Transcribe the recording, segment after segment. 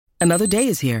Another day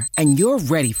is here, and you're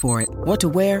ready for it. What to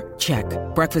wear? Check.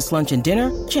 Breakfast, lunch, and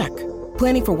dinner? Check.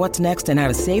 Planning for what's next and how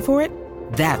to save for it?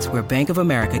 That's where Bank of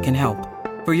America can help.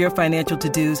 For your financial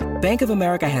to-dos, Bank of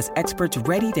America has experts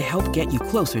ready to help get you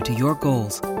closer to your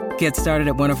goals. Get started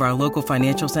at one of our local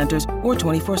financial centers or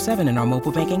 24/7 in our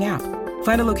mobile banking app.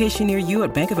 Find a location near you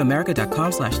at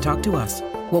bankofamerica.com/talktous.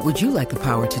 What would you like the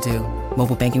power to do?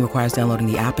 Mobile banking requires downloading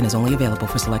the app and is only available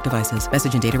for select devices.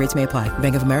 Message and data rates may apply.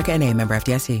 Bank of America NA, member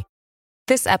FDIC.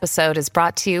 This episode is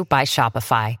brought to you by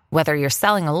Shopify. Whether you're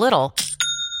selling a little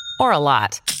or a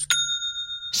lot,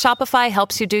 Shopify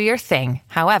helps you do your thing,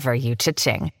 however you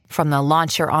cha-ching. From the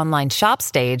launch your online shop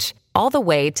stage, all the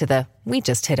way to the we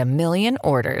just hit 1 million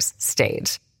orders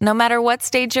stage. No matter what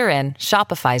stage you're in,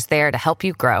 Shopify's there to help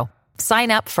you grow.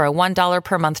 Sign up for a $1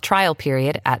 per month trial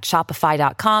period at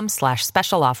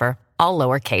shopify.com/special offer, all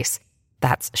lowercase.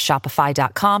 That's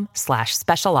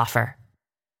shopify.com/special offer.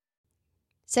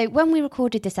 So when we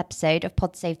recorded this episode of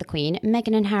Pod Save the Queen,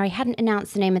 Meghan and Harry hadn't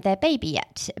announced the name of their baby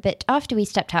yet. But after we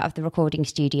stepped out of the recording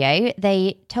studio,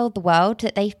 they told the world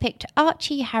that they've picked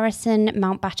Archie Harrison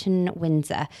Mountbatten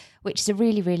Windsor, which is a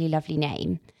really, really lovely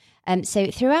name.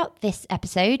 So throughout this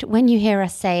episode, when you hear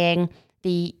us saying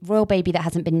the royal baby that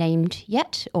hasn't been named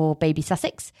yet, or baby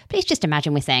Sussex, please just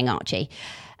imagine we're saying Archie.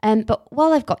 But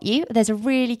while I've got you, there's a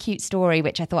really cute story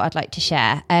which I thought I'd like to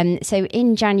share. So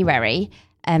in January,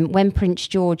 when Prince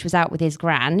George was out with his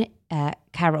gran,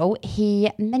 Carol,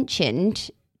 he mentioned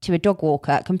to a dog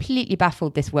walker, completely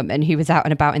baffled this woman who was out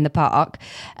and about in the park,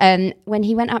 when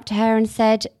he went up to her and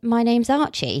said, "My name's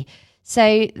Archie."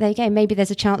 So there you go. Maybe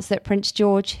there's a chance that Prince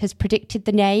George has predicted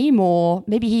the name, or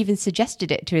maybe he even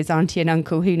suggested it to his auntie and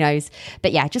uncle, who knows.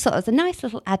 But yeah, just thought it was a nice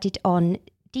little added on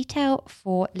detail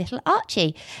for little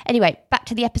Archie. Anyway, back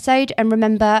to the episode, and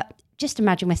remember, just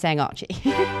imagine we're saying Archie.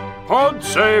 Pod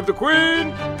Save the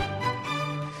Queen!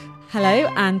 Hello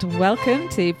and welcome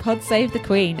to Pod Save the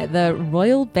Queen, the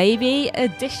Royal Baby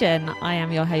edition. I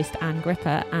am your host, Anne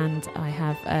Gripper, and I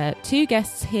have two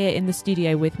guests here in the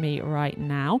studio with me right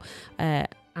now.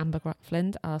 Amber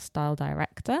Gruffland, our style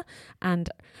director, and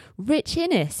Rich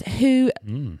Innes, who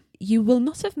you will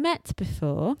not have met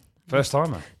before. First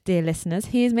timer. Dear listeners,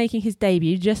 he is making his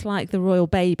debut just like the Royal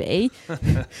Baby.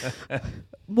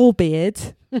 More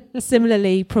beard.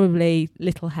 Similarly, probably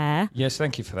little hair. Yes,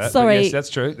 thank you for that. Sorry. But yes, that's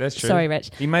true. That's true. Sorry,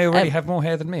 Rich. He may already have more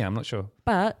hair than me. I'm not sure.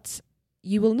 But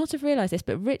you will not have realised this,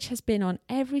 but Rich has been on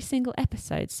every single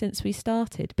episode since we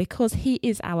started because he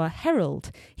is our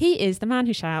herald. He is the man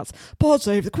who shouts, "Pod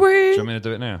Save the Queen!" Do you want me to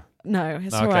do it now? No,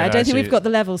 it's Okay, all right. I don't think actually, we've got the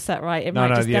levels set right. It might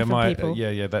just deafen people.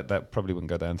 That probably wouldn't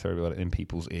go down very well in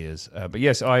people's ears. But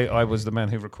yes, I was the man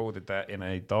who recorded that in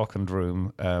a darkened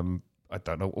room. I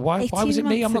don't know. Why was it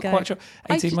me? I'm not quite sure.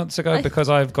 18 months ago, because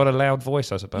I've got a loud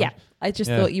voice, I suppose. Yeah, I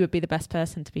just thought you would be the best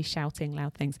person to be shouting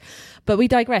loud things. But we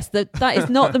digress. That is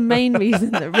not the main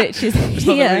reason that Rich is It's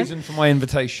here. not the reason for my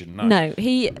invitation, no. No,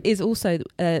 he is also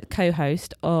a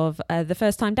co-host of the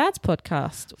First Time Dads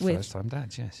podcast with First Time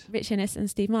Dads, yes. Rich Innes and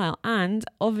Steve Mile. And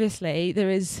obviously there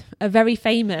is a very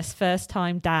famous First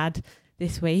Time Dad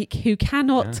this week who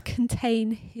cannot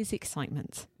contain his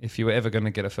excitement. If you were ever going to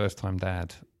get a First Time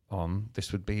Dad on,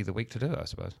 this would be the week to do it, I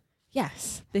suppose.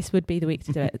 Yes, this would be the week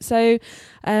to do it. So,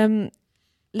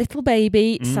 little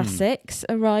baby Sussex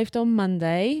arrived on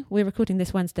Monday. We're recording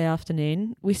this Wednesday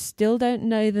afternoon. We still don't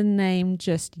know the name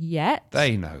just yet.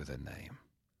 They know the name.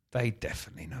 They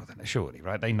definitely know the name. Surely,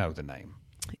 right? They know the name.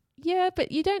 Yeah,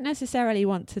 but you don't necessarily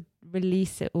want to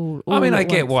release it all I mean, I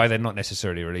get once. why they're not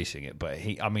necessarily releasing it, but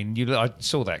I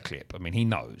saw that clip. I mean, he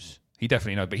knows. He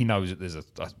definitely knows, but he knows that there's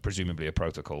presumably a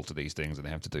protocol to these things and they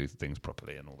have to do things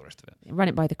properly and all the rest of it. Run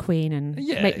it by the Queen and let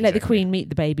the exactly. Queen meet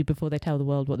the baby before they tell the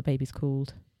world what the baby's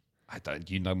called.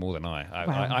 You know more than I.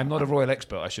 Wow. I'm not a royal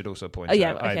expert, I should also point out.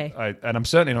 Yeah, okay. And I'm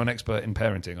certainly not an expert in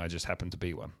parenting. I just happen to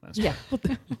be one. That's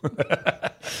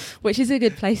Which is a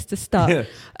good place to start.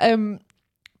 Yeah.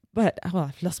 But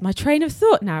I've lost my train of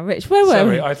thought now, Rich. Where were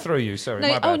we? Sorry, I threw you. Sorry, No,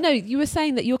 my bad. no, you were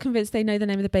saying that you're convinced they know the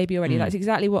name of the baby already. That's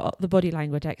exactly what the body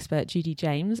language expert, Judy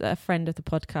James, a friend of the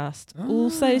podcast,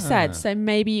 also said. So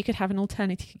maybe you could have an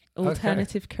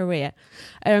alternative career.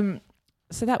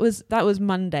 So that was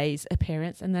Monday's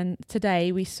appearance. And then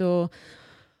today we saw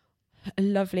a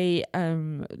lovely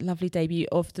debut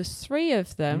of the three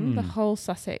of them, the whole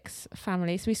Sussex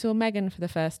family. So we saw Meghan for the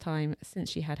first time since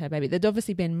she had her baby. There'd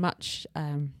obviously been much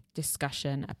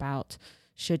discussion about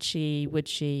would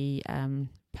she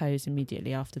pose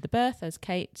immediately after the birth, as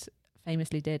Kate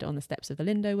famously did on the steps of the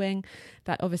Lindo wing.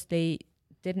 That obviously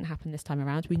didn't happen this time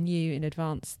around. We knew in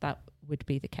advance that would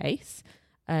be the case,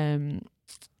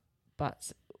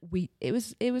 but it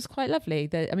was quite lovely.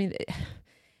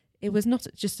 it was not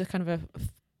just a kind of a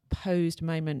posed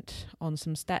moment on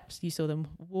some steps. You saw them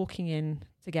walking in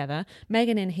together,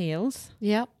 Meghan in heels.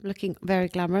 Yeah, looking very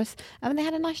glamorous. And they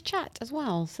had a nice chat as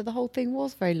well. So the whole thing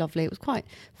was very lovely. It was quite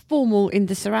formal in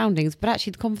the surroundings, but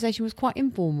actually the conversation was quite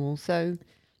informal. So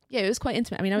yeah, it was quite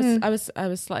intimate. I mean, I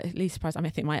was slightly surprised. I mean, I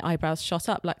think my eyebrows shot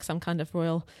up like some kind of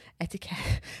royal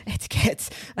etiquette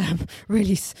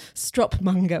really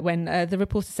stropmonger when the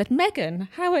reporter said, "Meghan,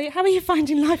 how are you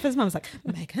finding life as mum?" I was like,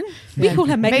 "Meghan, we call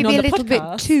her Meghan maybe on the a little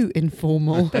podcast. bit too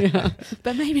informal,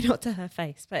 but maybe not to her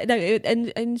face." But no,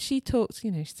 and she talked.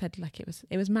 You know, she said like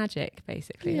it was magic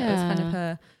basically. Yeah. It was kind of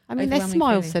her. I mean, their overwhelming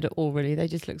smile feeling. said it all. Really, they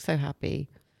just looked so happy.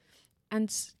 And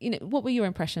you know, what were your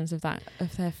impressions of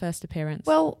their first appearance?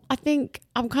 Well, I think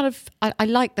I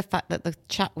like the fact that the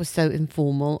chat was so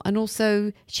informal, and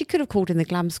also she could have called in the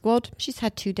glam squad. She's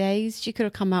had 2 days. She could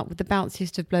have come out with the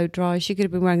bounciest of blow dries. She could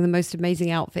have been wearing the most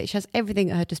amazing outfit. She has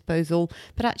everything at her disposal,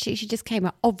 but actually she just came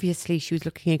out. Obviously she was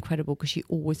looking incredible because she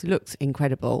always looks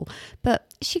incredible,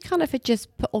 but she kind of had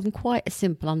just put on quite a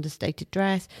simple understated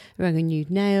dress, wearing a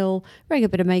nude nail, wearing a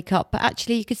bit of makeup, but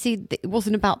actually you could see that it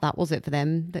wasn't about that, was it, for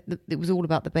them? It was all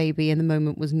about the baby, and the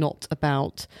moment was not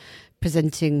about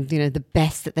presenting, you know, the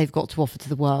best that they've got to offer to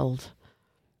the world.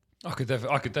 I could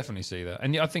definitely see that,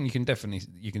 and I think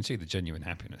you can see the genuine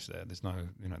happiness there. There's no,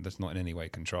 you know, that's not in any way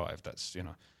contrived. That's, you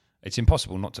know, it's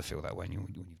impossible not to feel that way when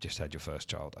you've just had your first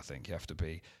child. I think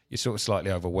you're sort of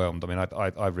slightly overwhelmed. I mean,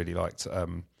 I really liked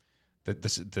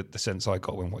the sense I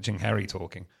got when watching Harry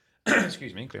talking.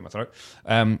 Excuse me, clear my throat.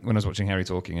 When I was watching Harry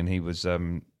talking, and he was,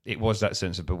 it was that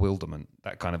sense of bewilderment,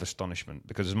 that kind of astonishment,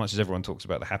 because as much as everyone talks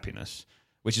about the happiness,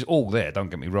 which is all there, don't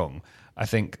get me wrong, I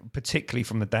think particularly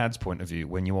from the dad's point of view,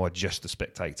 when you are just a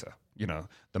spectator, you know,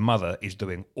 the mother is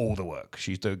doing all the work.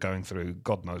 She's going through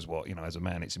God knows what, you know, as a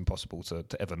man, it's impossible to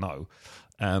ever know.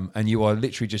 And you are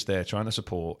literally just there trying to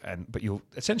support, but you're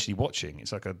essentially watching.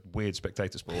 It's like a weird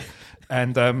spectator sport.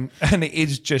 And it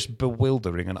is just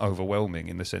bewildering and overwhelming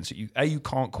in the sense that you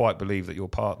can't quite believe that your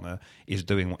partner is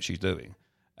doing what she's doing.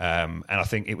 And I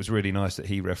think it was really nice that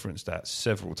he referenced that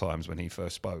several times when he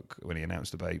first spoke, when he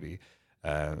announced the baby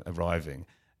arriving,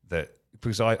 that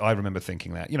because I remember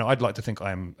thinking that, you know, I'd like to think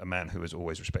I'm a man who has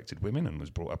always respected women and was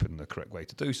brought up in the correct way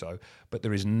to do so, but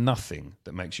there is nothing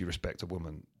that makes you respect a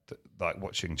woman like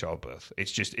watching childbirth.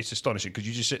 It's astonishing because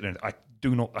you just sit there and I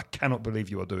cannot believe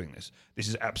you are doing this. This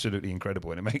is absolutely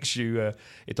incredible, and it makes you,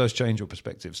 it does change your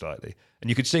perspective slightly. And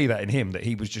you could see that in him, that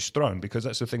he was just thrown, because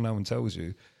that's the thing no one tells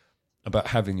you about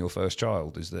having your first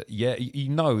child, is that, yeah, you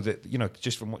know that, you know,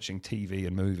 just from watching TV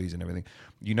and movies and everything,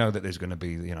 you know that there's going to be,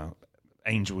 you know,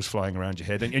 angels flying around your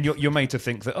head, and you're made to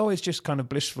think that, oh, it's just kind of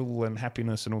blissful and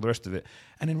happiness and all the rest of it.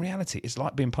 And in reality, it's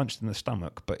like being punched in the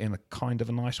stomach, but in a kind of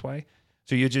a nice way.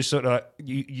 So you're just sort of like,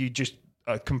 you just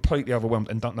are completely overwhelmed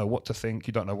and don't know what to think.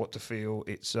 You don't know what to feel.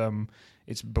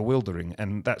 It's bewildering,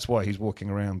 and that's why he's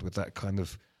walking around with that kind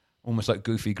of almost like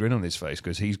goofy grin on his face,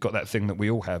 because he's got that thing that we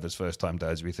all have as first-time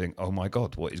dads. We think, oh my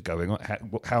God, what is going on?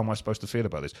 How am I supposed to feel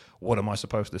about this? What am I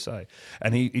supposed to say?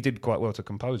 And he did quite well to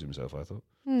compose himself, I thought.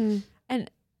 And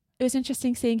it was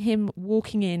interesting seeing him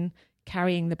walking in,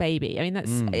 carrying the baby. I mean,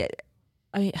 that's...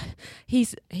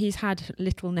 he's had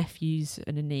little nephews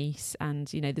and a niece,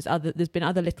 and, you know, there's been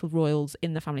other little royals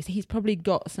in the family, so he's probably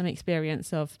got some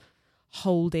experience of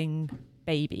holding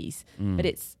babies. But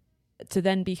it's to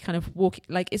then be kind of walking,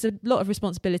 like, it's a lot of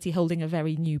responsibility holding a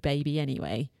very new baby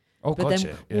anyway. Oh, but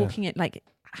gotcha, then walking it, like,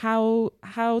 how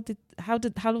long did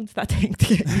that take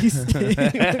to get used to?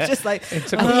 It's just like, I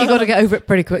think you got to get over it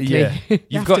pretty quickly. Yeah,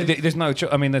 there's no.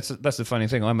 I mean, that's the funny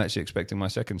thing. I'm actually expecting my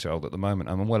second child at the moment.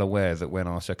 I'm well aware that when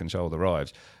our second child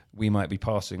arrives, we might be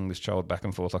passing this child back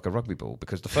and forth like a rugby ball,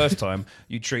 because the first time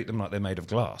you treat them like they're made of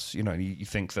glass. You know, you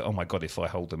think that, oh my God, if I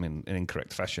hold them in an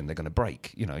incorrect fashion, they're going to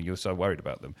break. You know, you're so worried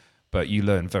about them. But you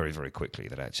learn very, very quickly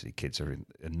that actually kids are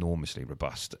enormously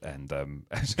robust. And I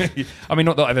mean,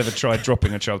 not that I've ever tried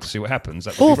dropping a child to see what happens.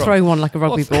 Or throwing one like a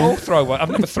rugby ball. Or throw one. I've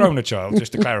never thrown a child,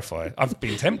 just to clarify. I've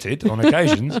been tempted on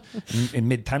occasions in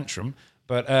mid-tantrum.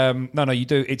 But no, you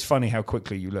do. It's funny how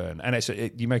quickly you learn. And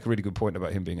you make a really good point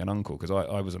about him being an uncle, because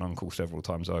I was an uncle several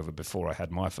times over before I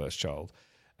had my first child.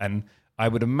 And I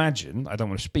would imagine, I don't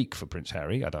want to speak for Prince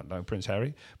Harry, I don't know Prince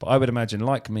Harry, but I would imagine,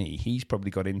 like me, he's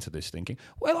probably got into this thinking,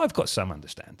 well, I've got some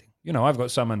understanding. I've got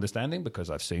some understanding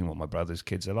because I've seen what my brother's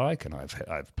kids are like, and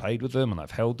I've played with them, and I've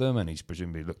held them, and he's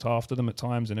presumably looked after them at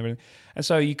times and everything. And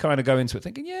so you kind of go into it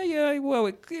thinking, well,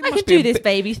 it I must can be do this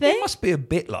baby thing. It must be a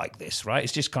bit like this, right?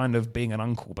 It's just kind of being an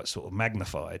uncle, but sort of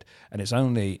magnified. And it's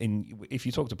only if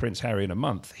you talk to Prince Harry in a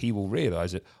month, he will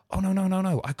realise it. Oh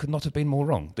no! I could not have been more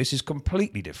wrong. This is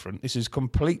completely different. This is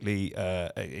completely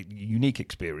a unique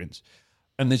experience,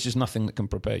 and there's just nothing that can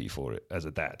prepare you for it as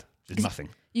a dad. There's nothing.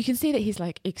 You can see that he's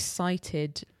like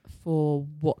excited for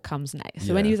what comes next.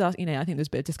 So when he was asked, I think there's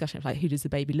a bit of discussion of like, who does the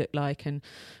baby look like? And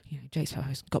Jake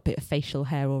Sparrow's got a bit of facial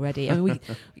hair already. I mean,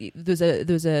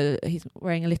 he's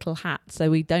wearing a little hat, so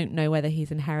we don't know whether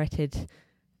he's inherited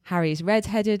Harry's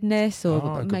redheadedness or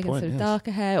Meghan's sort of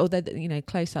darker hair, or that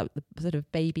close up the sort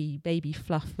of baby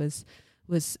fluff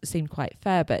seemed quite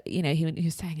fair. But he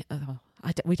was saying,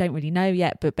 we don't really know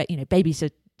yet, but babies are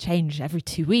change every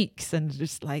 2 weeks, and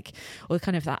just like, or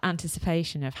kind of that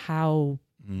anticipation of how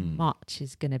much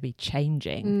is going to be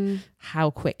changing, how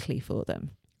quickly for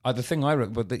them. The thing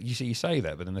you say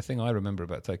that, but then the thing I remember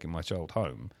about taking my child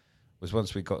home was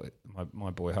once we got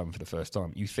my boy home for the first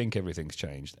time, you think everything's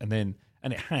changed, and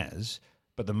it has,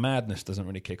 but the madness doesn't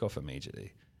really kick off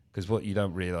immediately, because what you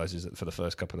don't realise is that for the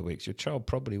first couple of weeks, your child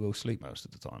probably will sleep most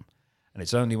of the time. And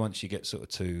it's only once you get sort of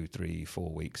 2, 3,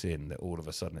 4 weeks in that all of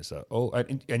a sudden it's like,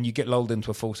 and you get lulled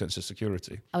into a false sense of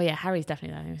security. Oh yeah, Harry's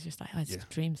definitely that. He was just like, it's a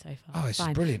dream so far. Oh, it's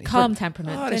brilliant. Calm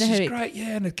temperament. Oh, this is great.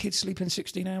 Yeah, and the kid's sleeping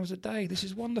 16 hours a day. This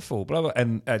is wonderful. Blah, blah.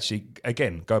 And actually,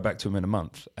 again, go back to him in a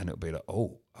month and it'll be like,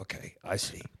 oh, okay, I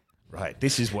see. Right,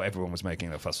 this is what everyone was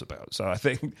making a fuss about. So I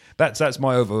think that's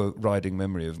my overriding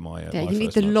memory of my. You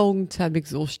need the long-term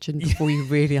exhaustion before you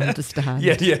really understand.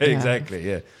 Yeah, exactly.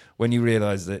 Yeah, when you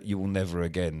realise that you will never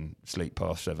again sleep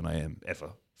past 7 a.m.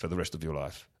 ever for the rest of your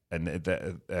life, and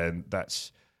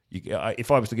that's. If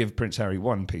I was to give Prince Harry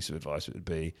one piece of advice, it would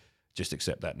be just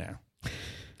accept that now.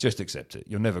 Just accept it.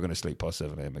 You're never going to sleep past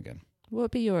 7 a.m. again. What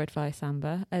would be your advice,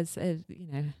 Amber, as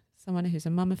someone who's a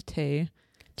mum of two?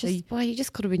 You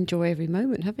just got to enjoy every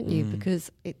moment, haven't you?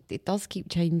 Because it does keep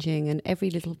changing, and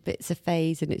every little bit's a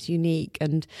phase, and it's unique.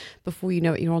 And before you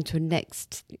know it, you're on to a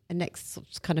next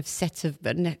kind of set of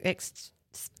next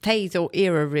phase or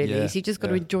era, really. Yeah, so you just got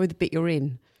to enjoy the bit you're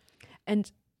in.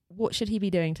 And what should he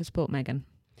be doing to support Meghan?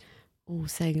 Oh,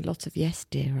 saying lots of yes,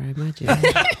 dear, I imagine.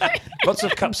 Lots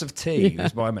of cups of tea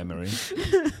is my memory.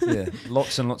 Yeah,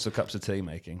 lots and lots of cups of tea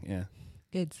making. Yeah.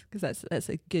 Good, because that's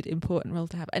a good, important role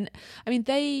to have. And I mean,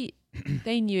 they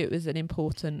knew it was an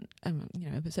important,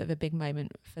 sort of a big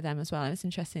moment for them as well. And it's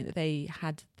interesting that they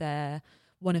had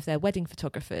one of their wedding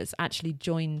photographers actually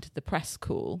joined the press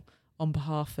call on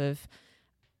behalf of,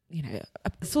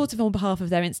 sort of on behalf of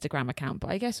their Instagram account, but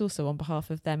I guess also on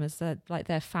behalf of them as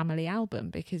their family album,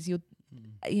 because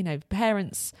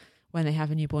parents, when they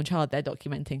have a newborn child, they're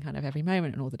documenting kind of every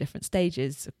moment and all the different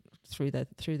stages through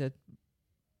the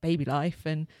baby life.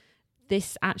 And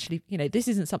this actually, this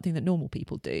isn't something that normal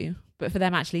people do, but for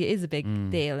them actually it is a big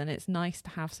deal, and it's nice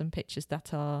to have some pictures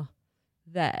that are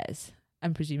theirs,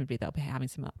 and presumably they'll be having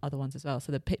some other ones as well.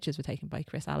 So the pictures were taken by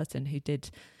Chris Allerton, who did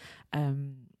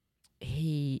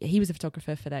he was a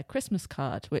photographer for their Christmas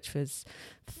card, which was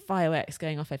fireworks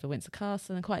going off over Windsor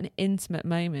Castle, and quite an intimate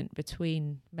moment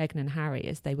between Meghan and Harry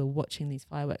as they were watching these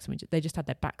fireworks. I mean, they just had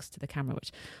their backs to the camera,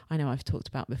 which I know I've talked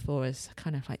about before as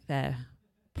kind of like their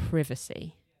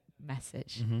privacy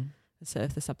message, sort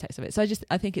of the subtext of it. So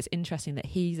I think it's interesting that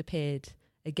he's appeared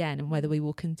again, and whether we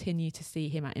will continue to see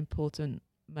him at important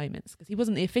moments, because he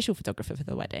wasn't the official photographer for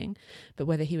the wedding, but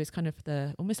whether he was kind of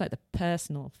almost like the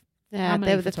personal. Yeah,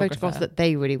 they were the photographs that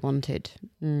they really wanted.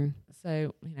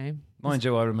 So mind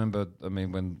you, I remember. I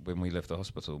mean, when we left the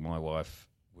hospital, my wife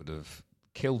would have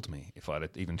killed me if I'd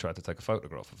even tried to take a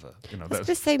photograph of her. I was going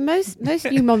to say most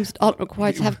new mums aren't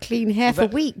required to have clean hair for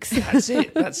weeks. That's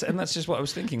it. That's just what I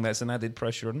was thinking. That's an added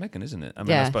pressure on Meghan, isn't it? I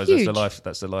mean, I suppose huge.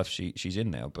 That's the life she's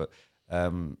in now. But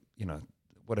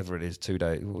whatever it is, 2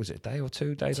 days. What was it? A day or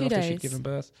 2 days after she'd given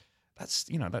birth.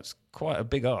 That's quite a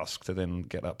big ask to then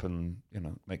get up and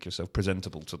make yourself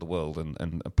presentable to the world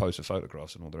and post the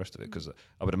photographs and all the rest of it. Because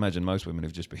I would imagine most women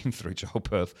who've just been through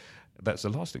childbirth, that's the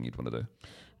last thing you'd want to do.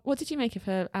 What did you make of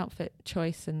her outfit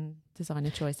choice and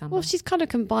designer choice, Amber? Well, she's kind of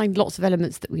combined lots of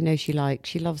elements that we know she likes.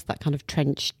 She loves that kind of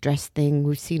trench dress thing.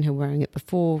 We've seen her wearing it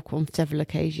before on several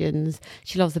occasions.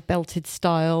 She loves the belted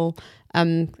style.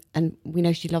 And we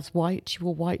know she loves white. She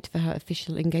wore white for her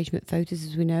official engagement photos,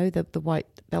 as we know, the white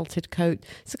belted coat.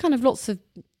 So kind of lots of,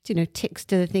 ticks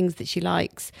to the things that she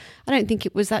likes. I don't think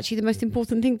it was actually the most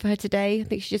important thing for her today. I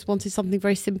think she just wanted something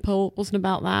very simple. It wasn't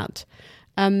about that.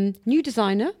 New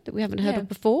designer that we haven't heard of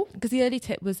before. Because the early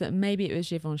tip was that maybe it was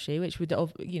Givenchy, which would,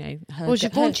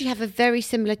 Givenchy have a very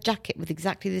similar jacket with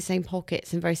exactly the same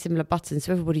pockets and very similar buttons.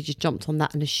 So everybody just jumped on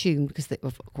that and assumed, because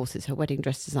of course it's her wedding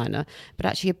dress designer, but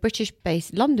actually a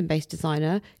British-based, London-based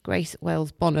designer, Grace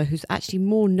Wales Bonner, who's actually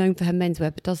more known for her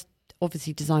menswear, but does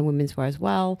obviously design women's wear as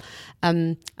well.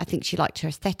 I think she liked her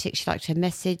aesthetic, she liked her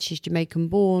message, she's Jamaican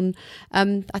born.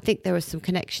 I think there are some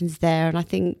connections there, and I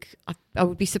think I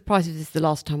would be surprised if this is the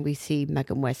last time we see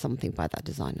Meghan wear something by that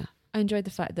designer. I enjoyed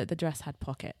the fact that the dress had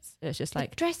pockets. It's just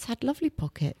like... The dress had lovely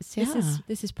pockets, yeah.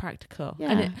 This is practical.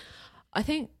 Yeah. And I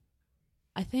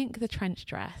think the trench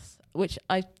dress, which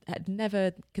I had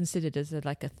never considered as a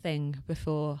thing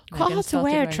before. Quite hard to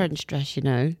wear a trench dress, you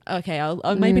know. Okay,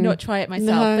 I'll maybe not try it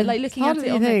myself, but looking at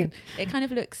it on Meghan, it kind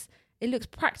of looks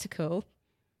practical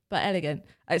but elegant.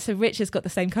 So Rich has got the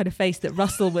same kind of face that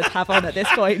Russell would have on at this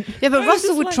point. Yeah, but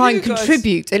Russell would try and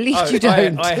contribute. At least you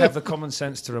don't. I have the common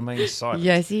sense to remain silent.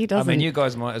 Yes, he doesn't. I mean, you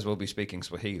guys might as well be speaking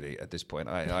Swahili at this point.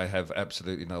 I have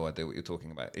absolutely no idea what you're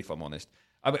talking about, if I'm honest.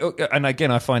 And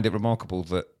again, I find it remarkable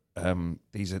that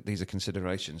these are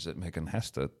considerations that Meghan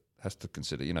has to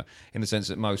consider, you know, in the sense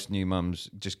that most new mums,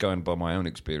 just going by my own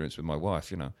experience with my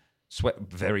wife, you know,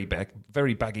 very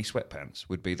baggy sweatpants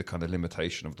would be the kind of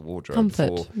limitation of the wardrobe.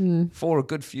 Comfort. For a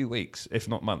good few weeks, if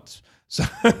not months. So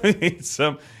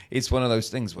it's one of those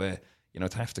things where, you know,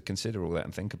 to have to consider all that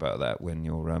and think about that when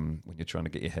you're trying to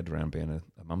get your head around being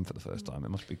a mum for the first time, it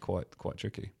must be quite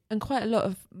tricky. And quite a lot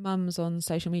of mums on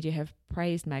social media have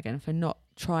praised Meghan for not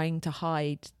trying to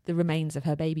hide the remains of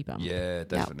her baby bump. Yeah,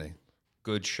 definitely. Yep.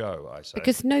 Good show, I say.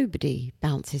 Because nobody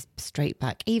bounces straight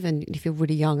back. Even if you're a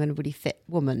really young and a really fit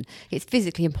woman, it's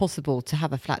physically impossible to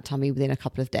have a flat tummy within a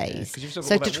couple of days. Yeah,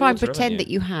 so to try and pretend that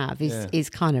you have is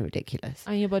kind of ridiculous.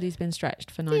 And your body's been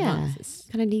stretched for 9 months.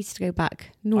 It kind of needs to go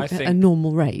back at a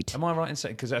normal rate. Am I right in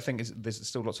saying, because I think there's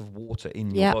still lots of water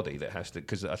in your body that has to,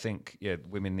 because I think,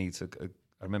 women need to,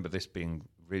 I remember this being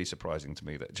really surprising to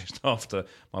me that just after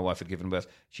my wife had given birth,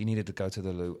 she needed to go to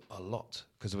the loo a lot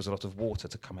because there was a lot of water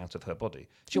to come out of her body.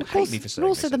 She'll hate me for saying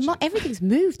this. And also, everything's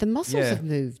moved. The muscles have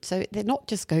moved. So they're not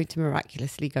just going to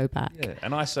miraculously go back. Yeah,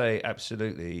 and I say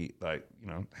absolutely,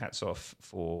 hats off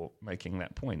for making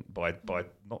that point by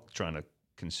not trying to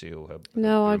conceal her.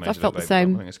 No, I felt the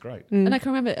same. I think it's great. And I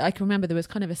can remember there was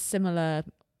kind of a similar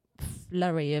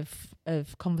flurry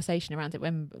of conversation around it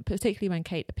particularly when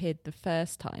Kate appeared the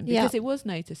first time, because it was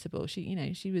noticeable. She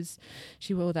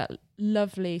wore that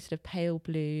lovely sort of pale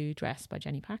blue dress by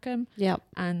Jenny Packham,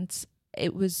 and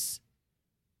it was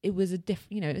a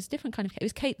different kind of, it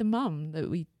was Kate the mum that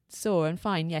we saw. And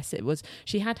fine, yes, it was,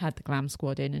 she had the glam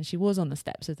squad in and she was on the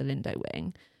steps of the Lindo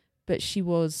wing, but she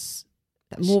was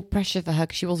more pressure for her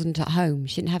because she wasn't at home.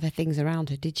 She didn't have her things around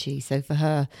her, did she? So for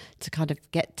her to kind of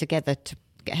get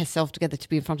herself together to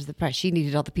be in front of the press, she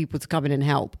needed other people to come in and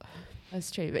help.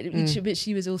 That's true, but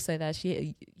she was also there.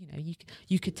 She,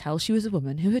 you could tell she was a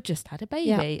woman who had just had a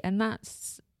baby, and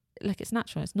that's it's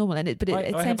natural, it's normal. And at the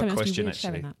same time, it must be weird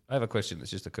sharing that. I have a question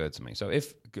that's just occurred to me. So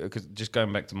because just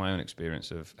going back to my own experience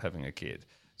of having a kid,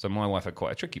 so my wife had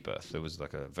quite a tricky birth. There was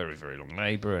a very, very long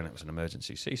labour, and it was an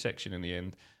emergency C-section in the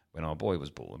end when our boy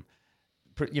was born.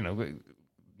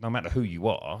 No matter who you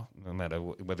are, no matter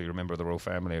whether you're a member of the royal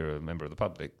family or a member of the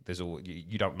public,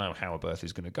 you don't know how a birth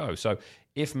is going to go. So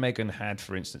if Meghan had,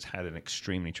 for instance, had an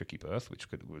extremely tricky birth, which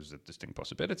was a distinct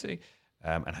possibility,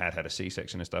 and had a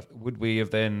C-section and stuff, what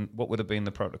would have been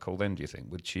the protocol then, do you think?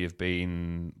 Would it have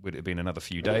been another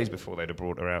few days before they'd have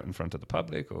brought her out in front of the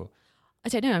public? Or I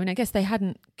don't know. I mean, I guess they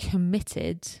hadn't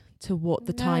committed to what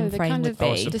the time frame would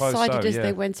be. They decided as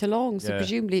they went along, so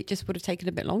presumably it just would have taken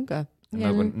a bit longer.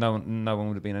 No one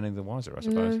would have been any the wiser, I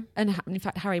suppose. No. And in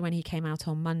fact, Harry, when he came out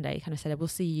on Monday, kind of said, "We'll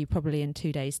see you probably in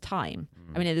 2 days' time."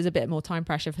 I mean, there's a bit more time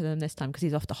pressure for them this time because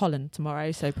he's off to Holland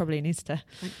tomorrow, so probably needs to.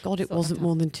 Thank God it wasn't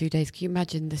more than 2 days. Can you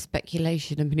imagine the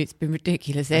speculation? I mean, it's been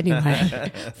ridiculous anyway.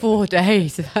 4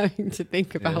 days of having to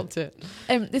think about it.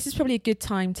 This is probably a good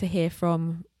time to hear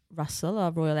from Russell,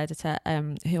 our royal editor,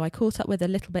 who I caught up with a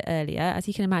little bit earlier. As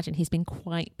you can imagine, he's been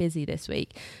quite busy this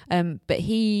week. But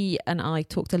he and I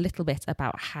talked a little bit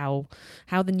about how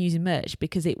the news emerged,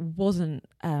 because it wasn't,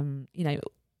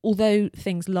 although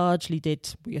things largely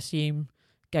did, we assume,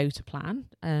 go to plan,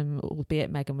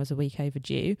 albeit Meghan was a week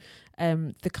overdue,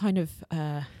 the kind of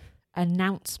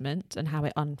announcement and how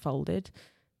it unfolded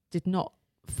did not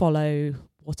follow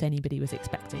what anybody was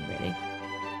expecting, really.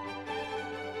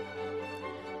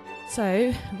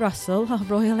 So, Russell, our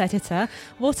royal editor,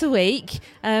 what a week.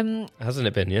 Hasn't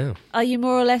it been, yeah. Are you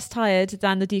more or less tired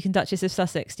than the Duke and Duchess of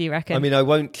Sussex, do you reckon? I mean, I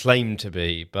won't claim to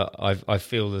be, but I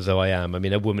feel as though I am. I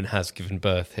mean, a woman has given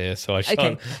birth here, so I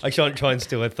shan't try and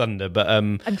steal her thunder. But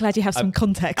I'm glad you have some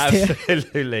context here.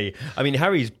 Absolutely. I mean,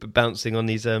 Harry's bouncing on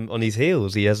his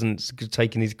heels. He hasn't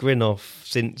taken his grin off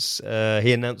since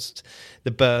he announced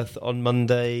the birth on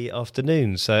Monday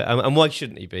afternoon. So, and why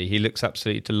shouldn't he be? He looks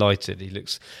absolutely delighted. He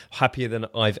looks happier than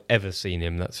I've ever seen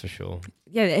him, that's for sure.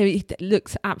 Yeah, he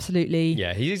looks absolutely.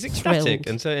 Yeah, he's ecstatic,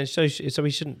 and so he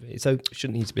shouldn't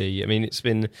he be? I mean, it's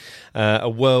been a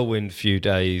whirlwind few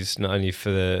days, not only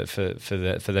for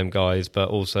them guys, but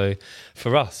also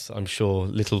for us. I'm sure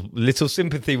little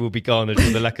sympathy will be garnered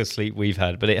for the lack of sleep we've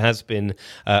had, but it has been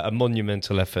a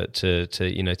monumental effort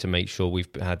to make sure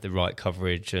we've had the right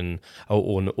coverage and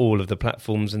on all of the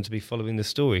platforms, and to be following the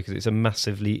story, because it's a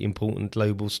massively important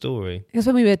global story. Because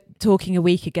when we were talking a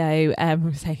week ago, we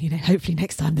were saying, hopefully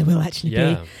next time there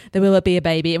will be a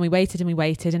baby, and we waited,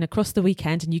 and across the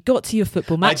weekend, and you got to your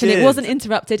football match, and it wasn't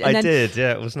interrupted. And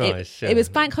it was nice. It was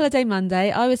Bank Holiday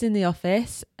Monday. I was in the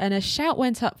office, and a shout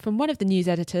went up from one of the news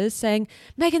editors saying,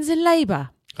 Meghan's in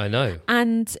labour. I know.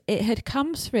 And it had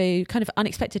come through kind of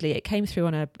unexpectedly. It came through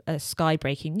on a Sky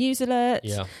breaking news alert.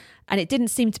 Yeah. And it didn't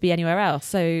seem to be anywhere else.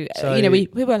 So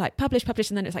we were like, publish,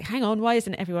 and then it's like, hang on, why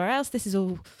isn't it everywhere else? This is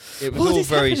all... It was all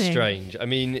very strange. I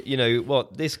mean,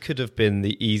 this could have been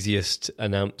the easiest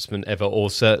announcement ever, or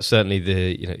certainly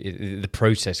the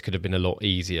process could have been a lot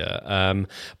easier.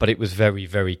 But it was very,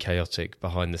 very chaotic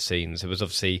behind the scenes. It was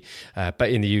obviously, but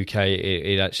in the UK,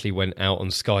 it actually went out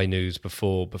on Sky News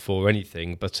before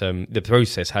anything. But the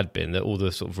process had been that all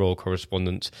the sort of royal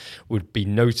correspondents would be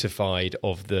notified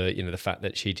of the fact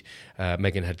that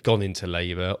Meghan had gone into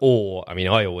labour, or, I mean,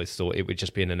 I always thought it would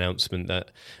just be an announcement that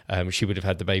she would have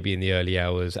had the baby in the early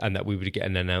hours, and that we would get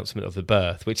an announcement of the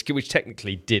birth, which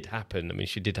technically did happen. I mean,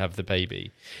 she did have the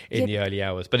baby in the early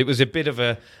hours, but it was a bit of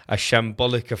a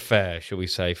shambolic affair, shall we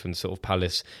say, from sort of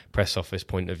Palace press office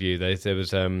point of view. They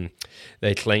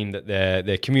claimed that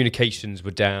their communications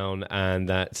were down, and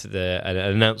that an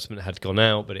announcement had gone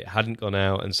out, but it hadn't gone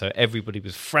out, and so everybody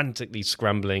was frantically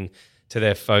scrambling to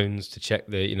their phones to check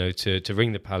to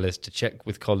ring the palace, to check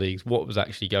with colleagues what was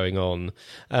actually going on.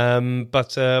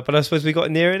 But I suppose we got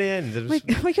in there in the end.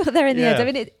 We got there in the end. I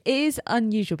mean, it is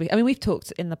unusual. I mean, we've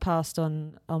talked in the past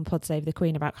on Pod Save the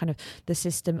Queen about kind of the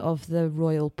system of the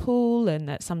royal pool, and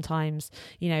that sometimes,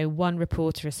 one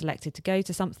reporter is selected to go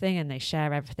to something and they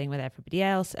share everything with everybody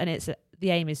else. And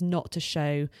the aim is not to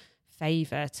show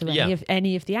favour to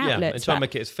any of the outlets. Yeah, and try and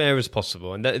make it as fair as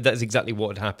possible. And that's exactly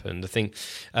what had happened. I think,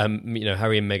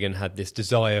 Harry and Meghan had this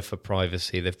desire for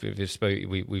privacy.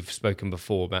 We've spoken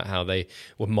before about how they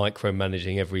were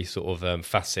micromanaging every sort of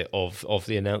facet of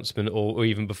the announcement, or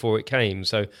even before it came.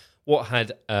 So what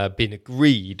had been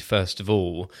agreed, first of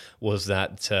all, was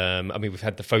that, we've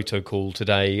had the photo call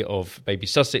today of baby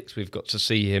Sussex. We've got to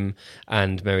see him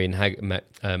and Meghan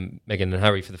and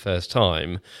Harry for the first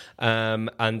time.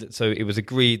 And so it was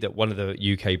agreed that one of the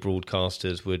UK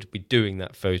broadcasters would be doing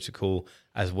that photo call,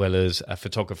 as well as a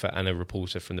photographer and a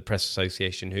reporter from the Press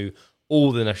Association, who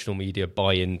all the national media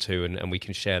buy into, and we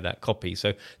can share that copy.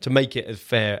 So to make it as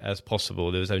fair as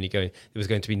possible, there was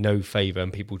going to be no favour,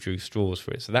 and people drew straws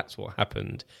for it. So that's what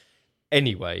happened.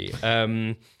 Anyway,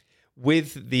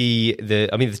 with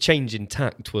the change in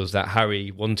tact was that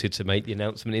Harry wanted to make the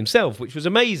announcement himself, which was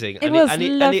amazing. It was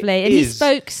lovely, and he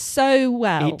spoke so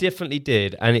well. He definitely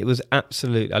did, and it was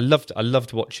absolute. I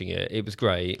loved watching it. It was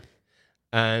great.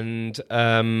 And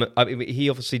he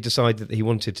obviously decided that he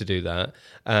wanted to do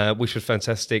that, which was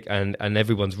fantastic, and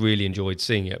everyone's really enjoyed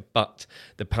seeing it. But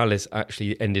the palace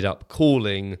actually ended up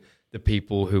calling the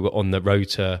people who were on the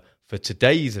rota for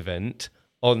today's event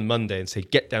on Monday and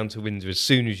said, get down to Windsor as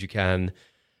soon as you can.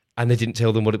 And they didn't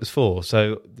tell them what it was for.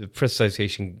 So the Press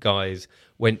Association guys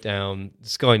went down, the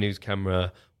Sky News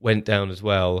camera went down as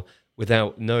well,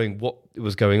 without knowing what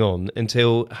was going on,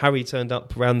 until Harry turned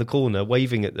up around the corner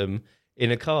waving at them in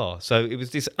a car. So it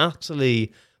was this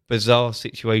utterly bizarre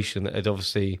situation that had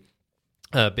obviously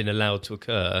been allowed to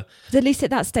occur. But at least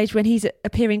at that stage, when he's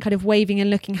appearing kind of waving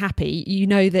and looking happy, you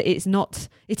know that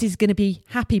it is going to be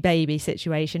happy baby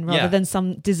situation rather than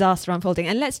some disaster unfolding.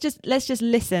 And let's just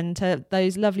listen to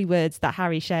those lovely words that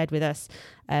Harry shared with us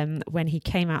when he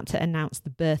came out to announce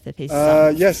the birth of his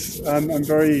son. Yes, I'm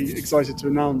very excited to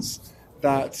announce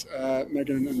that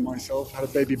Meghan and myself had a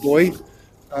baby boy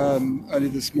early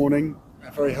this morning,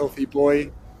 a very healthy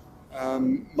boy.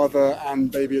 Mother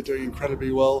and baby are doing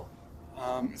incredibly well.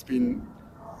 It's been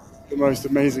the most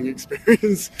amazing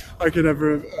experience I could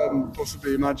ever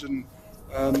possibly imagine.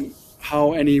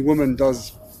 how any woman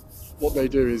does what they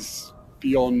do is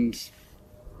beyond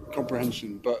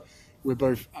comprehension. But we're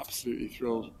both absolutely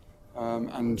thrilled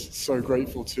and so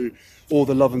grateful to all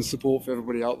the love and support for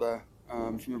everybody out there.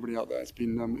 From everybody out there, it's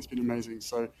been amazing.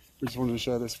 So we just wanted to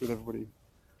share this with everybody.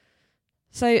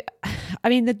 So, I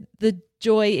mean, the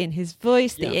joy in his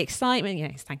voice, the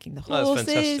excitement, he's thanking the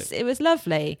horses. It was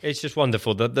lovely. It's just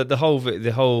wonderful.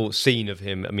 The whole scene of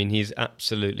him. I mean, he's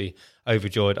absolutely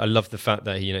overjoyed. I love the fact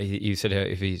that he said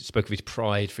if he spoke of his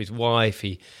pride for his wife.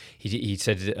 He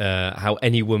said how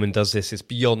any woman does this is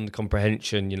beyond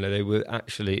comprehension. They were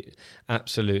actually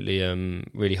absolutely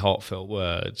really heartfelt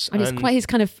words. And it's quite his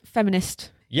kind of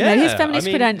feminist. Yeah, his feminist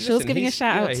credentials, giving a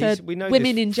shout out to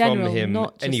women in general, him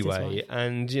not just anyway. His wife.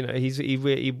 And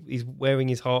he's wearing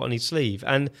his heart on his sleeve.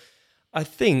 And I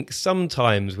think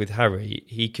sometimes with Harry,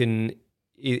 he can,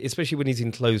 especially when he's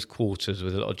in close quarters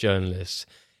with a lot of journalists,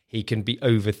 he can be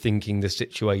overthinking the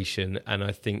situation. And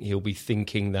I think he'll be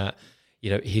thinking that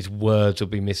his words will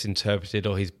be misinterpreted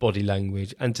or his body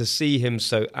language. And to see him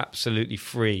so absolutely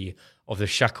free of the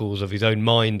shackles of his own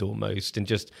mind almost, and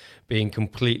just being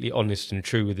completely honest and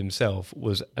true with himself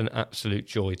was an absolute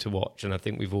joy to watch. And I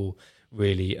think we've all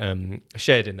really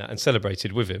shared in that and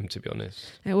celebrated with him, to be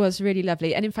honest. It was really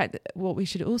lovely. And in fact, what we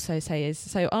should also say is,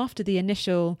 so after the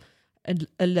initial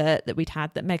alert that we'd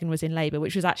had that Meghan was in labour,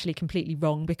 which was actually completely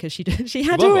wrong because she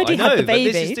had already had the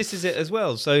baby. But this is it as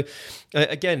well. So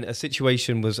again, a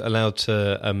situation was allowed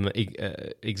to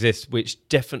exist, which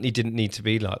definitely didn't need to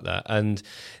be like that. And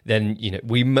then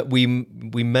we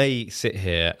may sit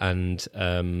here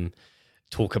and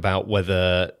talk about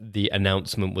whether the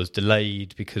announcement was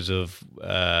delayed because of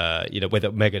whether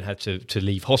Meghan had to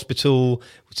leave hospital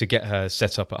to get her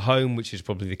set up at home, which is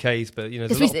probably the case. But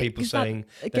there's a lot of people saying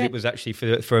that it was actually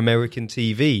for American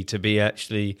TV to be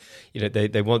actually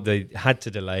they had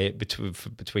to delay it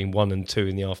between 1 and 2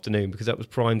 in the afternoon because that was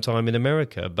prime time in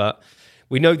America. But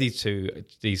we know these two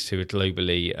are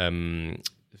globally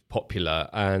popular,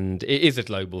 and it is a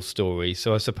global story,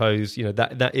 so I suppose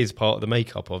that is part of the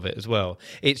makeup of it as well.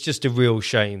 It's just a real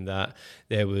shame that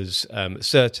there was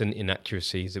certain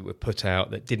inaccuracies that were put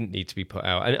out that didn't need to be put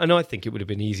out, and I think it would have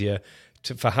been easier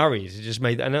for Harry to just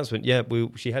make that announcement.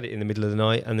 She had it in the middle of the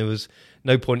night, and there was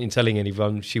no point in telling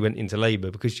anyone she went into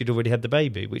labour because she'd already had the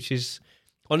baby, which is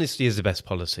honestly is the best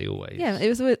policy always. Yeah, it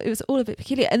was all a bit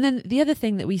peculiar. And then the other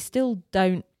thing that we still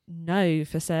don't know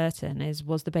for certain is,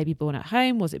 was the baby born at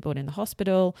home? Was it born in the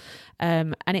hospital?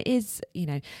 And it is,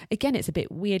 again, it's a bit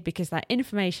weird because that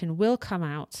information will come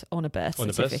out on a birth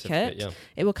certificate. Yeah.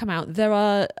 It will come out. There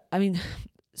are,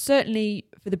 certainly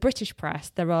for the British press,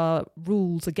 there are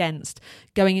rules against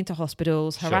going into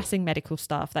hospitals, harassing medical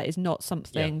staff. That is not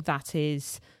something that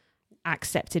is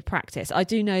accepted practice. I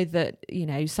do know that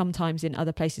sometimes in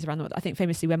other places around the world, I think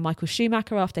famously when Michael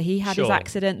Schumacher, after he had his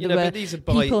accident, there were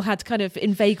people had kind of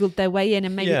inveigled their way in,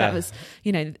 and maybe that was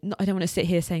I don't want to sit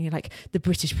here saying the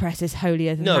British press is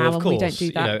holier than thou, and we don't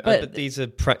do that. But these are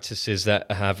practices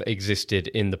that have existed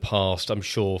in the past, I'm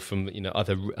sure, from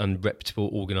other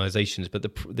unreputable organisations. But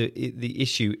the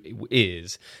issue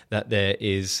is that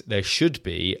there should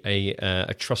be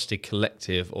a trusted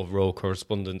collective of royal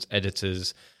correspondents,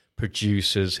 editors,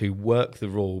 producers who work the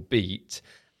royal beat,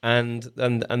 and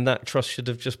that trust should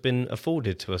have just been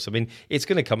afforded to us. I mean, it's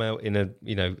going to come out in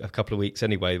a couple of weeks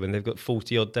anyway, when they've got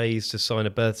 40 odd days to sign a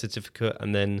birth certificate,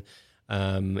 and then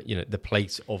the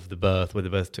place of the birth, where the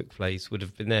birth took place, would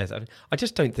have been there. I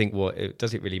just don't think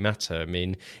does it really matter. I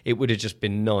mean, it would have just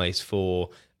been nice for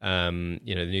the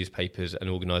newspapers and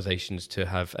organisations to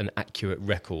have an accurate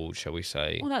record, shall we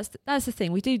say? Well, that's the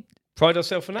thing. We do pride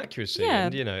ourselves on accuracy,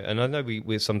 and I know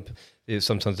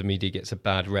sometimes the media gets a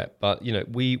bad rep, but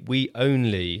we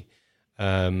only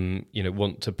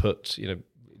want to put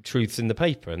truths in the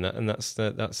paper, and that's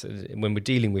when we're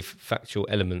dealing with factual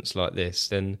elements like this,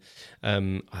 then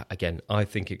again, I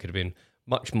think it could have been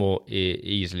much more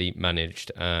easily managed,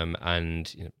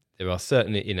 and there are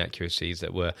certain inaccuracies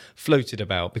that were floated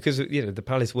about because the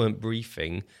palace weren't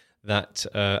briefing that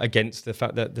against the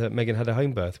fact that Meghan had a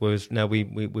home birth, whereas now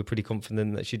we're pretty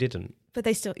confident that she didn't. But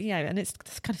they still, and it's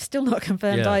kind of still not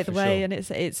confirmed either way,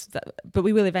 sure. And but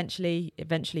we will eventually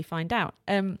find out.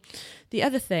 The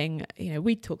other thing,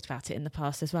 we talked about it in the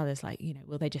past as well, is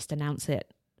will they just announce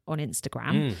it on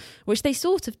Instagram, which they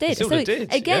sort of did. So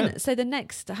the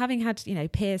next, having had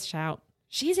Piers shout,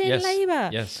 she's in labour.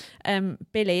 Yes.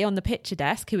 Billy on the picture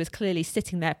desk, who was clearly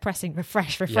sitting there pressing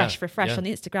refresh on the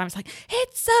Instagram, it's like,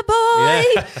 it's a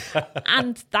boy.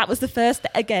 And that was the first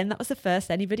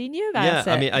anybody knew about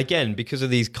it. I mean, again, because of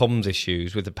these comms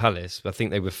issues with the palace, I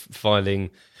think they were filing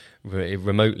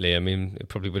remotely. I mean, it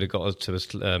probably would have got to us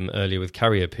earlier with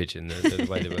carrier pigeon, the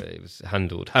way that it was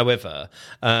handled. However,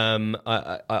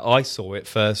 I saw it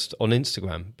first on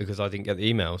Instagram because I didn't get the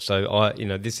email. So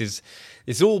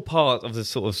it's all part of the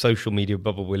sort of social media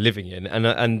bubble we're living in.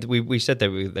 And we said they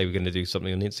were going to do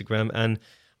something on Instagram, and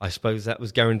I suppose that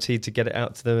was guaranteed to get it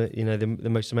out to the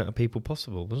most amount of people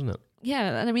possible, wasn't it?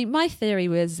 Yeah, and I mean, my theory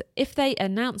was if they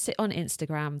announce it on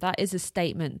Instagram, that is a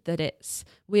statement that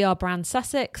we are Brand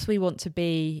Sussex. We want to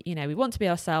be, we want to be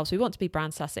ourselves. We want to be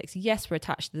Brand Sussex. Yes, we're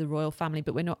attached to the royal family,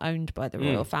 but we're not owned by the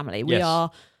royal family. We are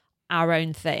our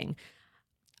own thing.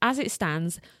 As it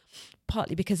stands,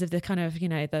 partly because of the kind of,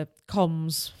 the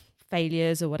comms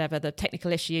failures or whatever, the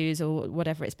technical issues or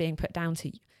whatever it's being put down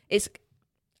to,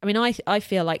 I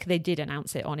feel like they did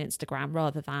announce it on Instagram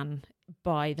rather than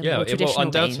by the more traditional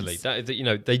undoubtedly.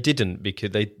 means. They didn't,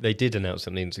 because they did announce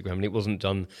it on Instagram, and it wasn't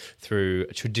done through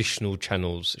traditional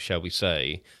channels, shall we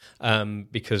say,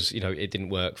 because it didn't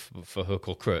work for hook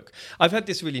or crook. I've had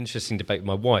this really interesting debate with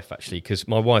my wife, actually, because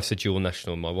my wife's a dual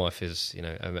national. My wife is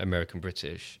American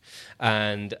British,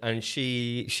 and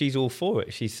she's all for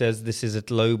it. She says this is a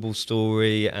global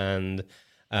story, and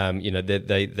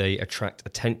they attract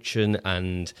attention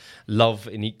and love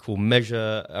in equal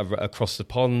measure across the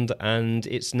pond, and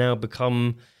it's now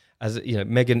become, as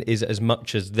Meghan is as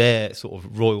much as their sort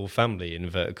of royal family, in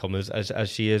inverted commas, as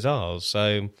she is ours.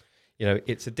 So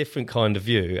it's a different kind of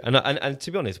view, and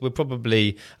to be honest, a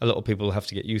lot of people will have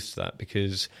to get used to that,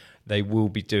 because they will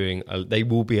be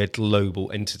a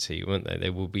global entity, won't they?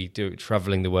 They will be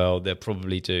traveling the world. They'll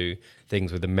probably do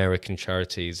things with American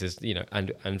charities.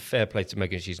 And fair play to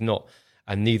Meghan, she's not,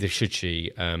 and neither should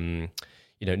she,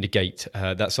 negate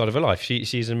that side of her life.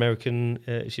 She's an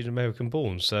American. She's American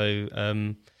born.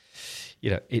 So.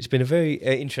 It's been a very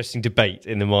interesting debate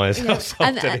in the Myers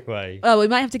household anyway. Well, we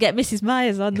might have to get Mrs.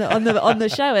 Myers on the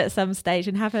show at some stage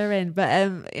and have her in.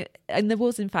 But and there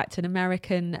was in fact an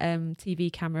American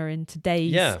TV camera in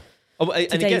today's. Yeah.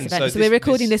 Today's event. So we're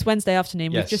recording this Wednesday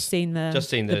afternoon. Yes, we've just seen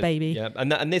the baby. Yeah,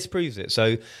 and this proves it.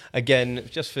 So again,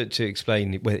 just to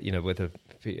explain whether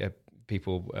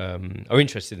people are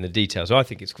interested in the details, I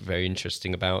think it's very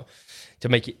interesting about. To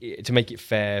make it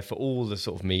fair for all the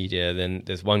sort of media, then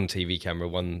there's one TV camera,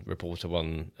 one reporter,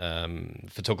 one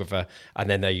photographer, and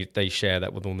then they share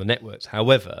that with all the networks.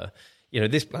 However,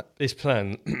 this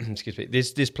plan, excuse me,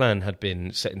 this plan had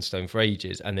been set in stone for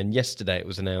ages, and then yesterday it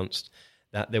was announced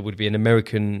that there would be an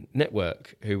American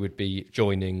network who would be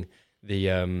joining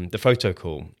the photo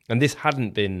call, and this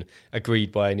hadn't been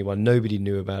agreed by anyone. Nobody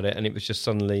knew about it, and it was just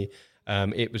suddenly.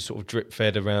 It was sort of drip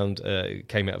fed around,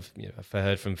 came out of, I've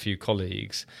heard from a few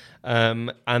colleagues.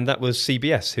 And that was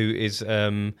CBS, who is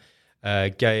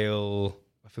Gayle,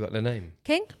 I forgot her name.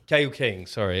 Gayle King,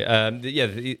 sorry.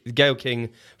 Gayle King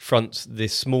fronts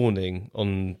this morning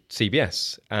on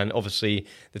CBS. And obviously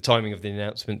the timing of the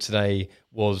announcement today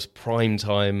was prime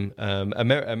time,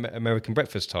 American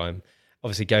breakfast time.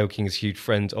 Obviously, Gayle King is a huge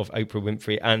friend of Oprah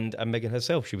Winfrey and Meghan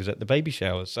herself. She was at the baby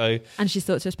shower, and she's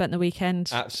thought to have spent the weekend.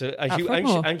 Absolutely,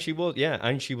 and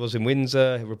she was in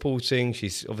Windsor reporting.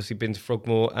 She's obviously been to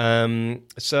Frogmore.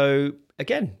 So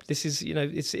again, this is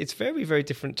it's very, very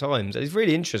different times. It's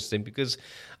really interesting because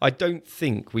I don't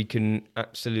think we can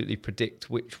absolutely predict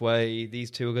which way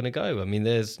these two are going to go. I mean,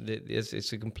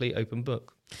 it's a complete open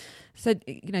book. So,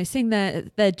 seeing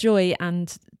their joy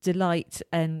and delight,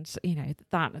 and,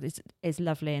 that is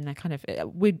lovely. And they're kind of,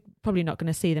 we're probably not going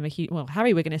to see them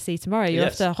Harry, we're going to see tomorrow. You're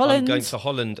off to Holland. I'm going to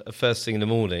Holland first thing in the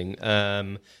morning.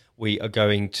 We are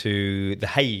going to The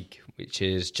Hague, which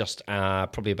is just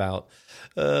probably about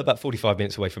 45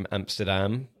 minutes away from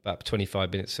Amsterdam, about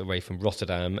 25 minutes away from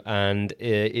Rotterdam, and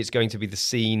it's going to be the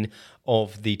scene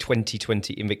of the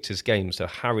 2020 Invictus Games. So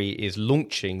Harry is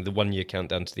launching the 1 year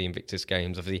countdown to the Invictus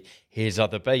Games of his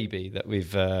other baby that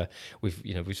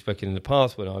we've spoken in the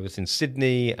past. When I was in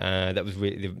Sydney, that was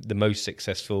really the most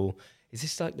successful. Is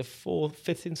this like the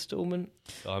fifth instalment?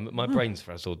 My brain's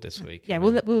frazzled this week. Yeah,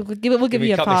 we'll give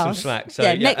you a pass. Cut me some slack.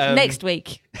 So, next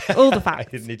week, all the facts.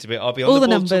 I didn't need to be. I'll be on all the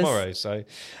board tomorrow. So,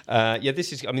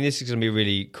 this is going to be a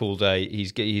really cool day.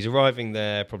 He's arriving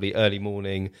there probably early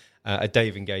morning. A day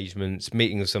of engagements,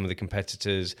 meeting with some of the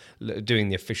competitors, doing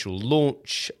the official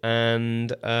launch,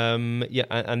 and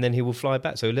then he will fly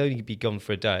back. So he'll only be gone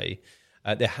for a day.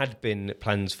 There had been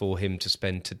plans for him to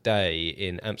spend today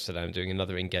in Amsterdam doing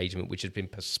another engagement, which had been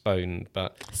postponed.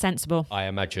 But sensible, I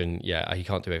imagine. Yeah, he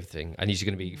can't do everything, and he's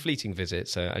going to be fleeting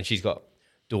visits. And she's got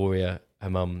Doria, her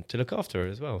mum, to look after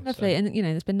her as well. Lovely, so. And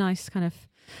there's been nice kind of.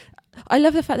 I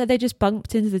love the fact that they just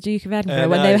bumped into the Duke of Edinburgh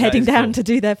when they were heading down to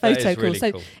do their photo call.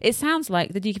 Really cool. It sounds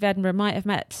like the Duke of Edinburgh might have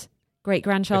met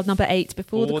great-grandchild number 8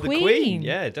 before the Queen.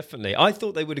 Yeah, definitely. I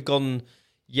thought they would have gone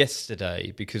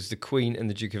yesterday because the Queen and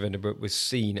the Duke of Edinburgh was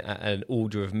seen at an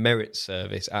Order of Merit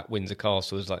service at Windsor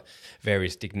Castle. There's like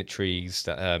various dignitaries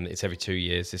that it's every 2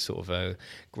 years this sort of a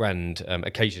grand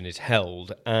occasion is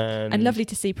held, and lovely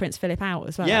to see Prince Philip out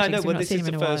as well. Yeah, I know. Well, this is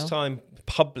the first time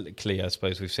publicly, I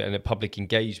suppose, we've seen a public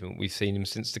engagement. We've seen him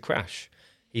since the crash.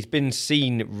 He's been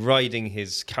seen riding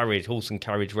his horse and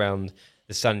carriage round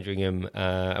the Sandringham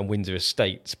and Windsor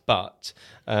estates, but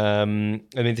I mean,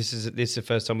 this is the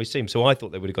first time we've seen him. So I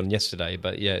thought they would have gone yesterday,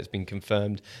 but yeah, it's been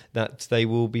confirmed that they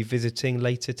will be visiting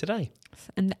later today.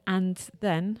 And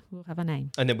then we'll have a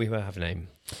name. And then we will have a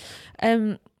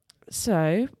name.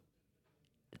 So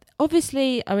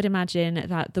obviously, I would imagine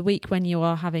that the week when you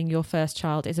are having your first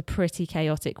child is a pretty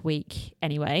chaotic week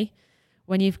anyway.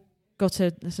 When you've got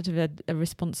a sort of a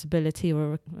responsibility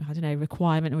or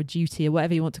requirement or a duty or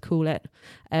whatever you want to call it,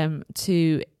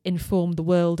 to inform the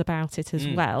world about it as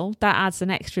well, that adds an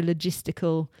extra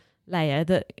logistical layer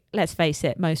that, let's face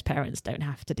it, most parents don't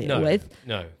have to deal with.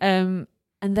 No. And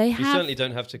they you certainly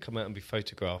don't have to come out and be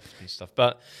photographed and stuff.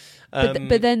 But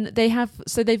then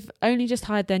they've only just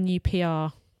hired their new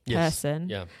PR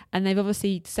person, and they've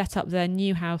obviously set up their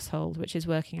new household, which is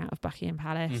working out of Buckingham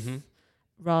Palace. Mm-hmm.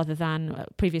 Rather than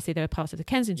previously they were part of the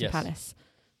Kensington Palace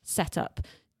setup.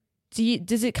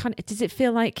 Does it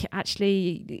feel like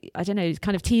actually, I don't know,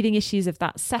 kind of teething issues of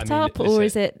that setup, or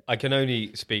is it? I can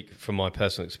only speak from my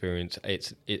personal experience.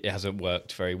 It hasn't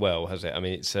worked very well, has it? I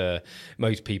mean, it's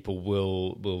most people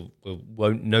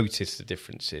won't notice the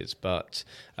differences, but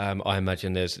I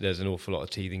imagine there's an awful lot of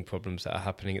teething problems that are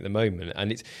happening at the moment,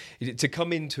 and it's to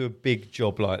come into a big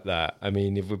job like that. I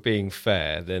mean, if we're being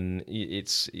fair, then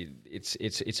it's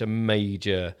a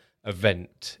major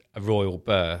event, a royal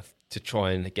birth, to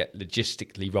try and get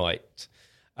logistically right.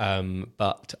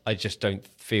 But I just don't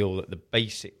feel that the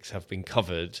basics have been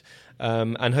covered.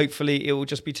 And hopefully it will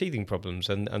just be teething problems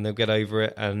and they'll get over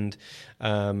it. And,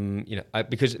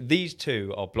 because these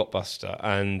two are blockbuster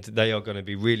and they are going to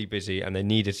be really busy and they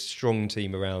need a strong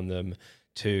team around them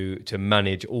to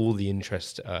manage all the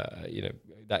interest,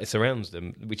 that surrounds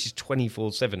them, which is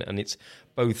 24/7. And it's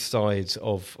both sides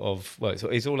of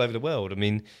it's all over the world. I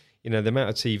mean, the amount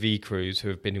of TV crews who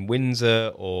have been in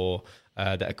Windsor or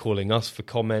that are calling us for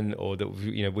comment, or that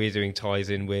we're doing ties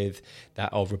in with,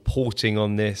 that are reporting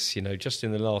on this. Just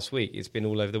in the last week, it's been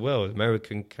all over the world: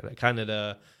 America,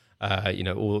 Canada,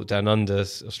 all down under,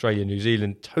 Australia, New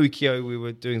Zealand, Tokyo. We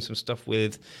were doing some stuff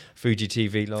with Fuji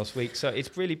TV last week, so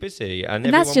it's really busy. And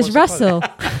that's just Russell.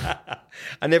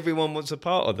 And everyone wants a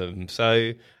part of them.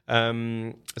 So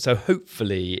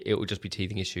hopefully it will just be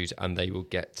teething issues, and they will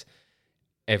get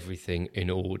everything in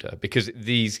order, because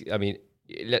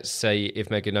let's say if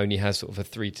Meghan only has sort of a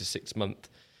 3 to 6 month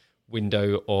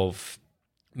window of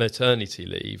maternity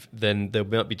leave, then they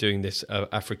might be doing this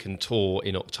African tour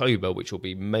in October, which will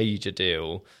be a major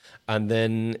deal. And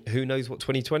then who knows what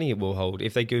 2020 will hold.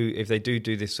 If they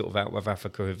do this sort of out of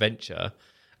Africa adventure,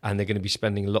 and they're going to be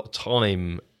spending a lot of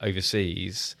time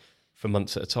overseas for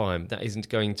months at a time, that isn't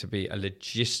going to be a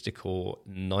logistical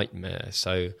nightmare.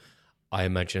 So I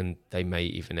imagine they may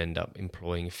even end up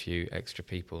employing a few extra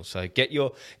people. So get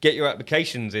your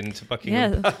applications into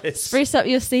Buckingham Palace. Spruce up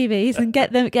your CVs and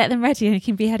get them ready, and you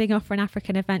can be heading off for an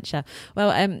African adventure.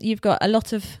 Well, you've got a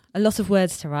lot of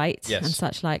words to write and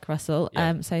such like, Russell.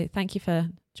 Yeah. So thank you for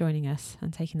joining us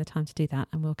and taking the time to do that,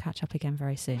 and we'll catch up again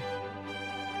very soon.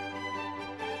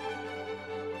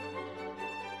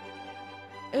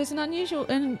 It was an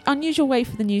unusual way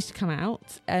for the news to come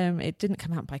out. It didn't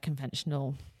come out by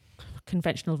conventional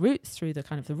routes through the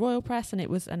kind of the royal press, and it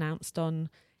was announced on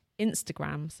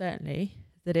Instagram, certainly,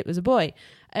 that it was a boy.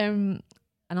 And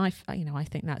I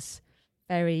think that's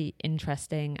very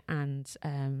interesting, and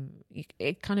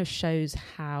it kind of shows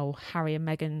how Harry and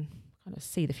Meghan kind of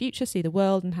see the future, see the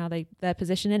world, and how their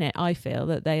position in it. I feel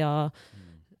that they are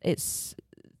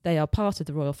part of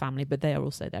the royal family, but they are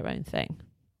also their own thing.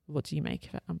 What do you make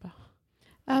of it, Amber?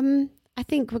 I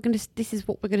think this is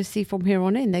what we're going to see from here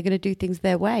on in. They're going to do things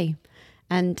their way.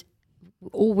 And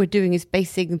all we're doing is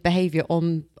basing behaviour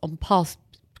on past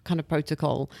kind of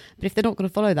protocol. But if they're not going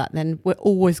to follow that, then we're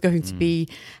always going to be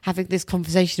having this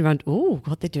conversation around, oh,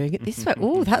 God, they're doing it this way.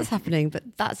 Oh, that's happening. But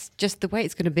that's just the way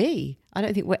it's going to be. I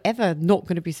don't think we're ever not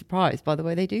going to be surprised by the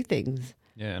way they do things.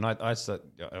 Yeah, and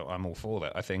I'm all for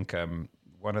that. I think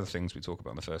one of the things we talk about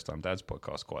on the First Time Dads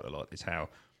podcast quite a lot is how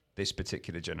this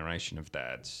particular generation of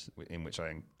dads, in which I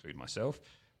include myself,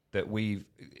 that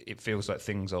it feels like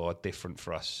things are different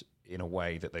for us in a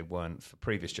way that they weren't for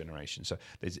previous generations. So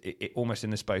there's almost in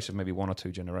the space of maybe 1 or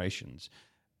 2 generations,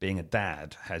 being a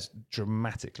dad has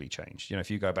dramatically changed. If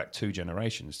you go back 2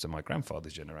 generations to my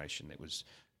grandfather's generation, it was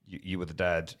you were the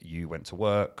dad, you went to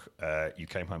work, you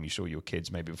came home, you saw your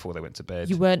kids maybe before they went to bed.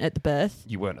 You weren't at the birth.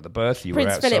 You weren't at the birth. You Prince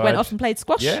were outside. Philip went off and played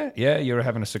squash. Yeah, you were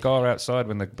having a cigar outside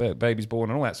when the baby's born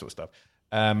and all that sort of stuff.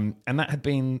 And that had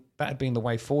been the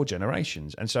way for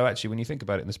generations. And so actually, when you think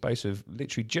about it, in the space of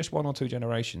literally just 1 or 2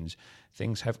 generations,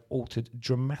 things have altered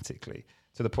dramatically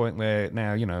to the point where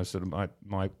now, sort of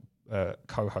my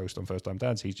co-host on First Time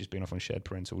Dads, he's just been off on shared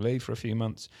parental leave for a few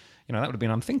months. That would have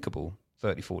been unthinkable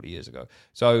 30, 40 years ago.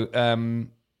 So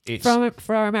it's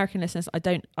for our American listeners,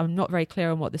 I'm not very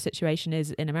clear on what the situation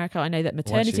is in America. I know that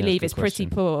maternity leave is pretty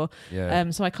poor.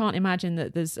 Yeah. So I can't imagine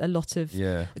that there's a lot of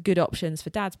good options for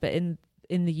dads. But in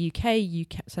the UK,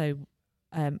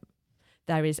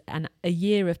 there is a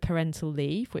year of parental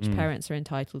leave, which parents are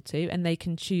entitled to, and they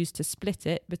can choose to split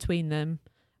it between them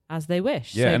as they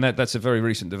wish. Yeah, and that's a very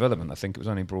recent development. I think it was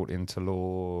only brought into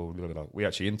law. We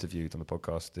actually interviewed on the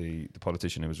podcast the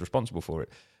politician who was responsible for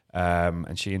it,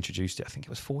 and she introduced it, I think it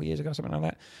was 4 years ago, something like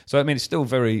that. So, I mean, it's still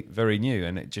very, very new,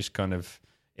 and it just kind of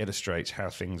illustrates how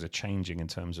things are changing in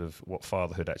terms of what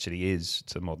fatherhood actually is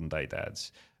to modern-day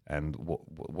dads and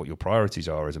what your priorities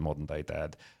are as a modern-day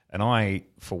dad. And I,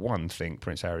 for one, think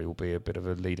Prince Harry will be a bit of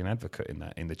a leading advocate in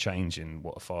that, in the change in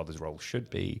what a father's role should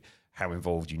be, how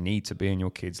involved you need to be in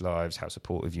your kids' lives, how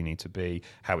supportive you need to be,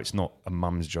 how it's not a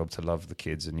mum's job to love the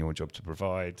kids and your job to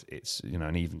provide. It's,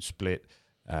 an even split.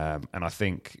 And I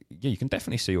think, you can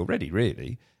definitely see already,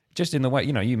 really, just in the way,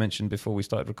 you mentioned before we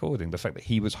started recording, the fact that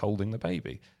he was holding the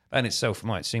baby. That in itself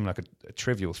might seem like a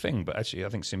trivial thing, but actually I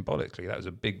think symbolically that was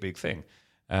a big, big thing.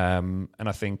 And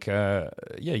I think,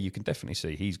 you can definitely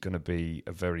see he's going to be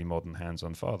a very modern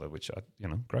hands-on father, which,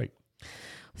 great.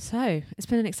 So it's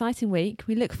been an exciting week.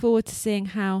 We look forward to seeing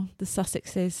how the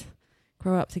Sussexes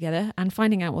grow up together and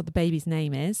finding out what the baby's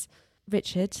name is.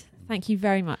 Richard, thank you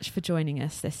very much for joining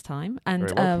us this time. And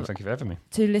very welcome. Thank you for having me.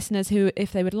 To listeners who,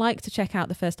 if they would like to check out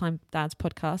the First Time Dads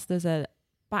podcast, there's a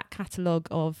back catalogue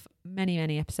of many,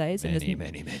 many episodes. Many.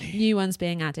 New ones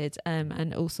being added,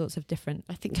 and all sorts of different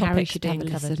I think Harry should have a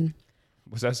listen.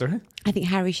 Was that, sorry? I think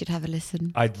Harry should have a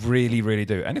listen. I really, really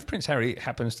do. And if Prince Harry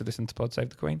happens to listen to Pod Save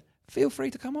the Queen, feel free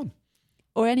to come on.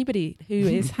 Or anybody who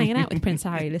is hanging out with Prince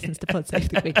Harry listens to Pod Save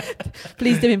the Queen.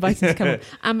 Please do invite him to come on.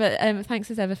 Amber,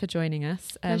 thanks as ever for joining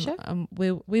us. Pleasure.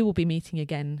 We will be meeting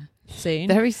again soon.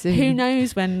 Very soon. Who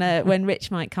knows when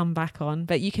Rich might come back on,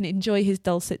 but you can enjoy his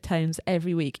dulcet tones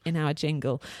every week in our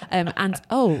jingle. And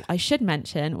I should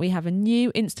mention, we have a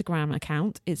new Instagram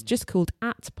account. It's just called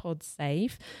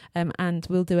 @PodSave, and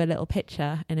we'll do a little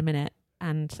picture in a minute.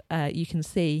 And you can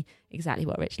see exactly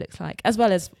what Rich looks like, as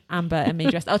well as Amber and me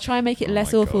dressed. I'll try and make it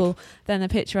less awful than the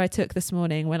picture I took this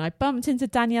morning when I bumped into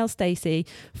Danielle Stacey,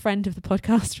 friend of the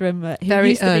podcast room, who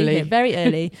used to be here very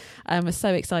early. I was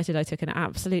so excited I took an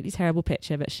absolutely terrible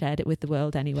picture, but shared it with the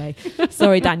world anyway.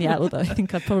 Sorry, Danielle, although I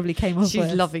think I probably came off She's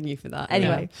worse. loving you for that.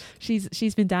 Anyway,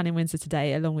 she's been down in Windsor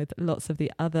today, along with lots of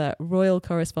the other royal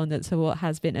correspondents, for what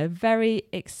has been a very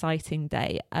exciting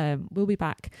day. We'll be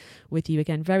back with you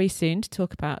again very soon to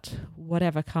talk about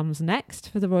whatever comes next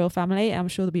for the royal family. I'm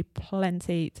sure there'll be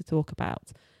plenty to talk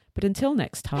about. But until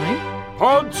next time,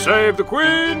 Pod Save the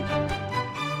Queen!